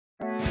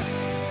Alright,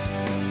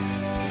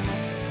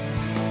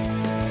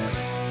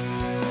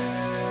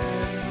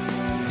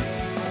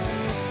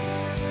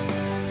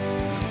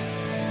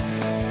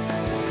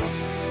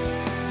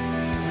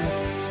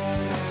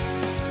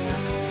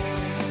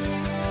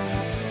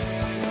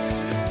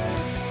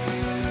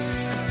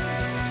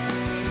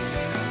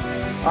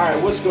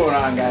 what's going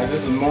on, guys?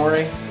 This is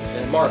Maury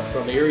and Mark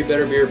from the Erie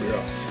Better Beer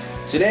Bureau.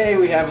 Today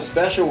we have a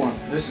special one.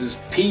 This is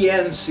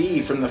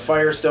PNC from the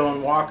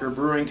Firestone Walker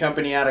Brewing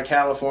Company out of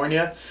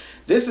California.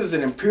 This is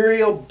an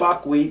Imperial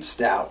Buckwheat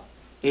Stout,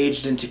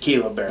 aged in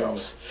tequila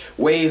barrels.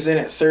 Weighs in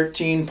at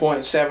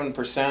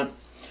 13.7%,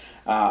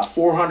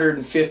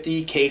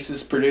 450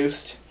 cases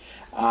produced,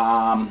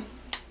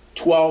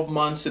 12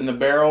 months in the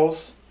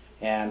barrels,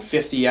 and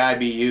 50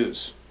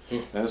 IBUs.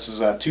 This is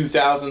a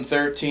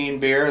 2013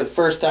 beer, the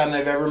first time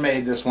they've ever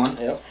made this one.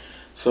 Yep.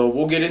 So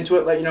we'll get into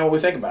it, let you know what we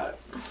think about it.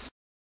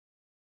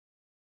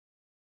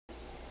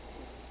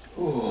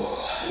 Ooh,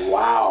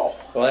 wow.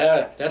 Well,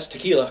 yeah, that's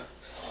tequila.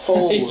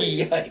 Holy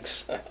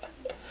yikes. And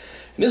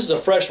this is a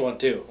fresh one,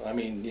 too. I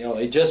mean, you know,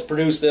 they just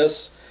produced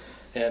this,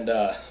 and,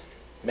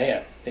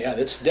 man, yeah,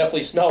 it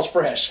definitely smells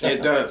fresh.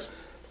 It does.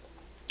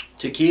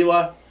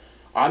 Tequila,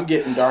 I'm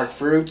getting dark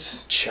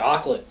fruits.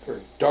 Chocolate,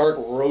 or dark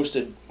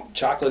roasted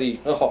chocolatey.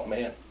 Oh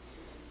man,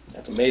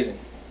 that's amazing.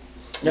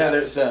 Yeah,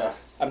 there's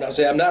I'm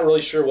not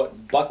really sure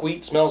what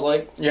buckwheat smells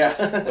like. Yeah.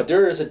 But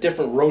there is a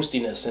different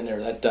roastiness in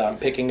there that I'm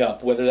picking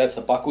up. Whether that's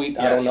the buckwheat,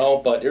 yes. I don't know,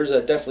 but there's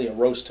definitely a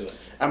roast to it.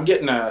 I'm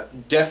getting a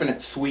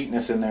definite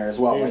sweetness in there as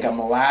well, like a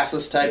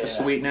molasses type of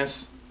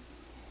sweetness.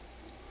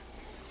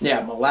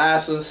 Yeah,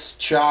 molasses,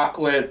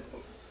 chocolate,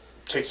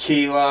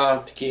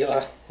 tequila,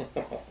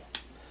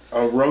 a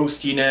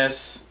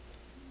roastiness.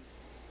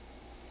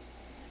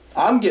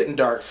 I'm getting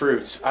dark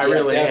fruits. I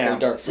really am.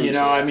 Dark fruits, you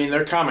know, I mean,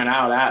 they're coming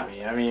out at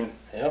me. I mean,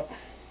 yep.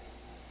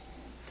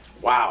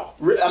 Wow.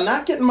 I'm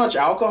not getting much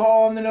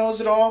alcohol on the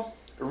nose at all.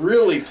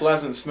 Really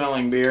pleasant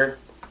smelling beer.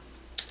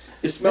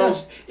 It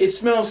smells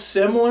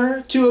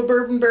similar to a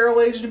bourbon barrel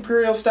aged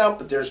imperial stout,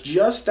 but there's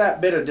just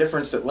that bit of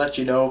difference that lets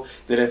you know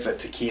that it's a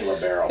tequila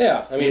barrel.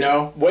 Yeah, I mean, you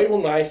know, wait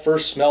when I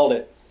first smelled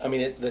it. I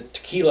mean, the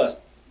tequila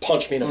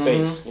punched me in the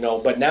face, you know.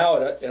 But now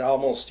it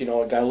almost, you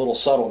know, it got a little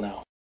subtle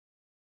now.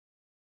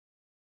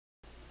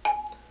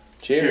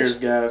 Cheers,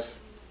 guys.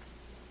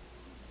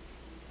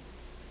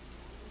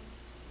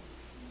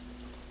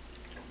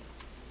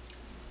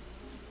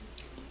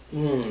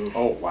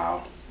 Oh,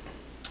 wow.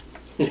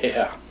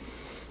 Yeah.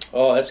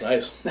 Oh, that's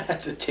nice.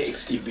 That's a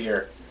tasty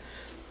beer.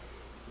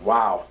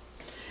 Wow.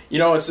 You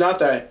know, it's not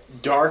the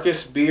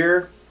darkest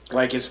beer,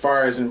 like as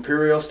far as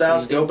imperial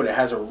stouts go, but it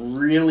has a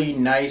really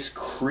nice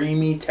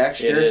creamy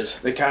texture. It is.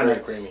 That kind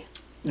of creamy.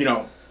 You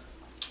know,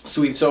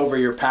 sweeps over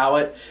your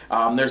palate.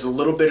 There's a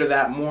little bit of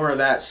that, more of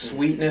that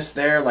sweetness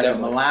there, like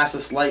Definitely. a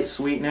molasses light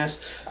sweetness.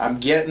 I'm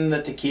getting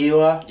the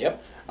tequila.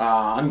 Yep.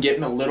 I'm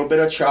getting a little bit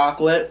of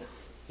chocolate.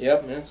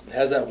 Yep, it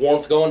has that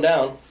warmth going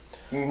down.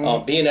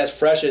 Being as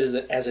fresh as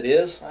it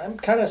is, I'm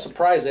kind of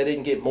surprised I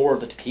didn't get more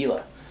of the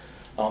tequila.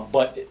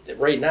 But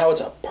right now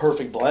it's a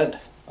perfect blend.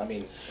 I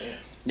mean,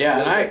 yeah,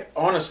 and I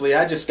honestly,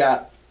 I just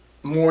got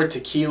more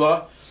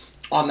tequila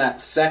on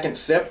that second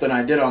sip than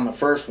I did on the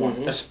first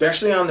one,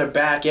 especially on the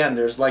back end.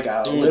 There's like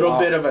a little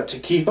bit of a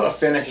tequila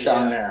finish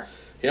on there.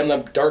 Yeah, and the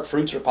dark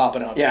fruits are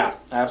popping out. Yeah, too.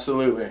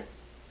 absolutely.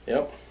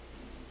 Yep.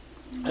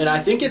 And I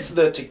think it's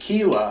the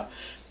tequila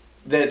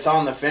that's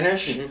on the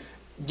finish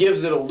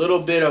gives it a little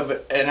bit of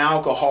an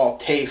alcohol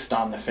taste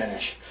on the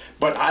finish.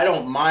 But I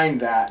don't mind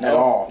that at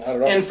all. Not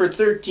at all. And for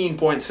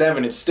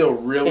 13.7, it's still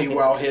really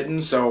well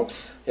hidden, so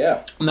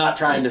yeah. I'm not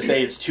trying to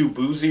say it's too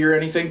boozy or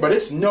anything, but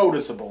it's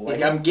noticeable.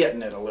 Like, I'm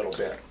getting it a little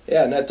bit.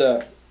 Yeah, and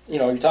that, you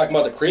know, you're talking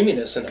about the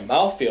creaminess and the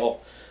mouthfeel.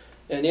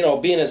 And, you know,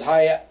 being as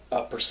high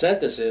a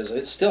percent this is,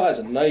 it still has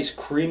a nice,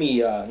 creamy,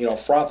 you know,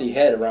 frothy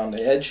head around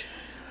the edge.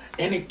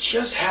 And it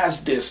just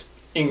has this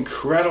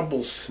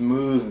incredible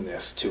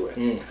smoothness to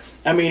it.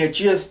 I mean, it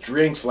just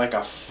drinks like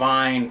a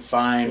fine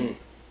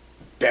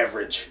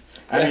beverage.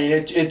 I mean,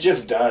 it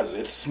just does.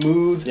 It's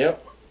smooth.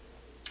 Yep.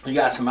 You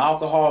got some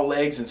alcohol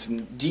legs and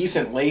some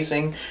decent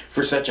lacing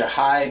for such a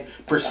high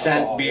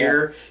percent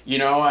beer. You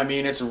know, I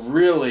mean, it's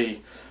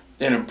really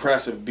an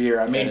impressive beer.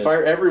 I mean,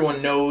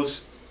 everyone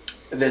knows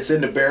that's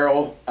into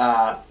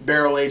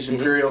barrel-aged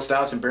imperial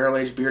stouts and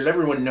barrel-aged beers.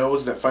 Everyone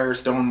knows that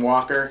Firestone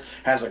Walker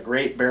has a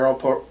great barrel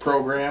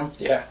program.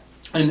 Yeah.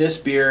 And this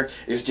beer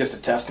is just a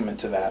testament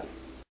to that.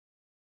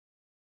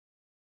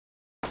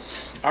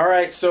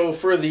 Alright, so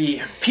for the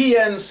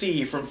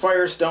PNC from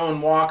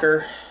Firestone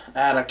Walker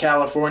out of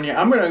California,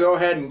 I'm going to go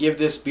ahead and give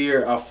this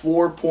beer a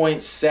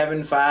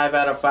 4.75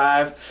 out of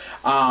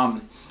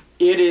 5.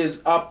 It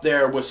is up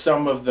there with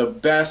some of the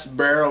best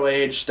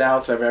barrel-aged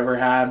stouts I've ever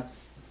had.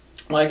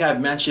 Like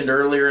I've mentioned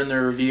earlier in the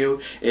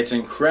review, it's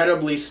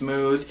incredibly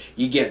smooth.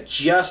 You get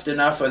just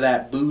enough of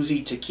that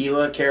boozy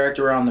tequila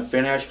character on the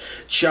finish.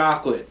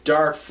 Chocolate,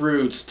 dark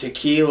fruits,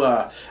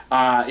 tequila.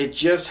 It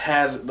just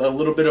has a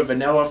little bit of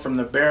vanilla from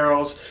the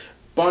barrels.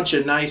 Bunch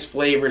of nice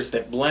flavors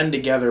that blend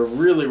together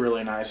really,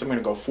 really nice. I'm going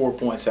to go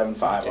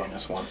 4.75 on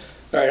this one.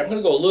 All right, I'm going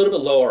to go a little bit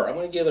lower. I'm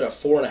going to give it a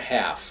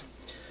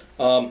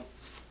 4.5.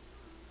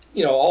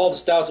 You know, all the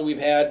stouts that we've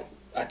had,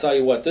 I tell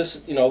you what,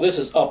 this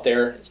is up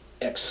there. It's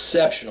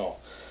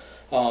exceptional.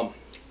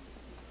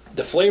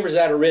 The flavors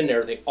that are in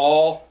there, they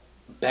all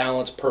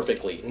balance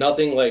perfectly.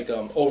 Nothing like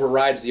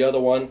overrides the other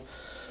one.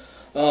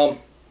 I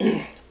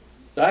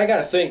got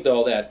to think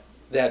though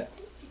that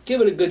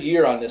give it a good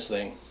year on this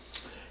thing.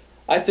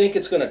 I think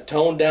it's going to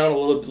tone down a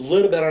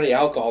little bit on the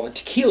alcohol. The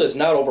tequila is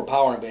not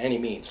overpowering by any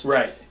means.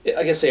 Right.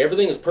 Like I say,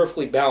 everything is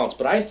perfectly balanced,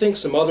 but I think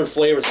some other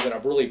flavors are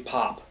going to really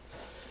pop.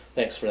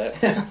 Thanks for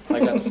that. I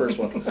got the first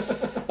one.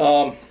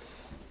 I'll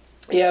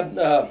give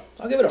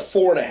it a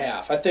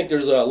 4.5. I think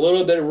there's a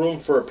little bit of room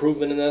for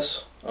improvement in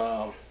this.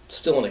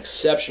 Still an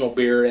exceptional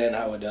beer, and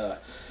I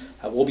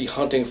will be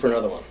hunting for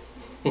another one.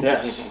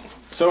 Yes.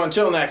 So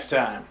until next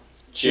time,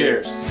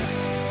 cheers.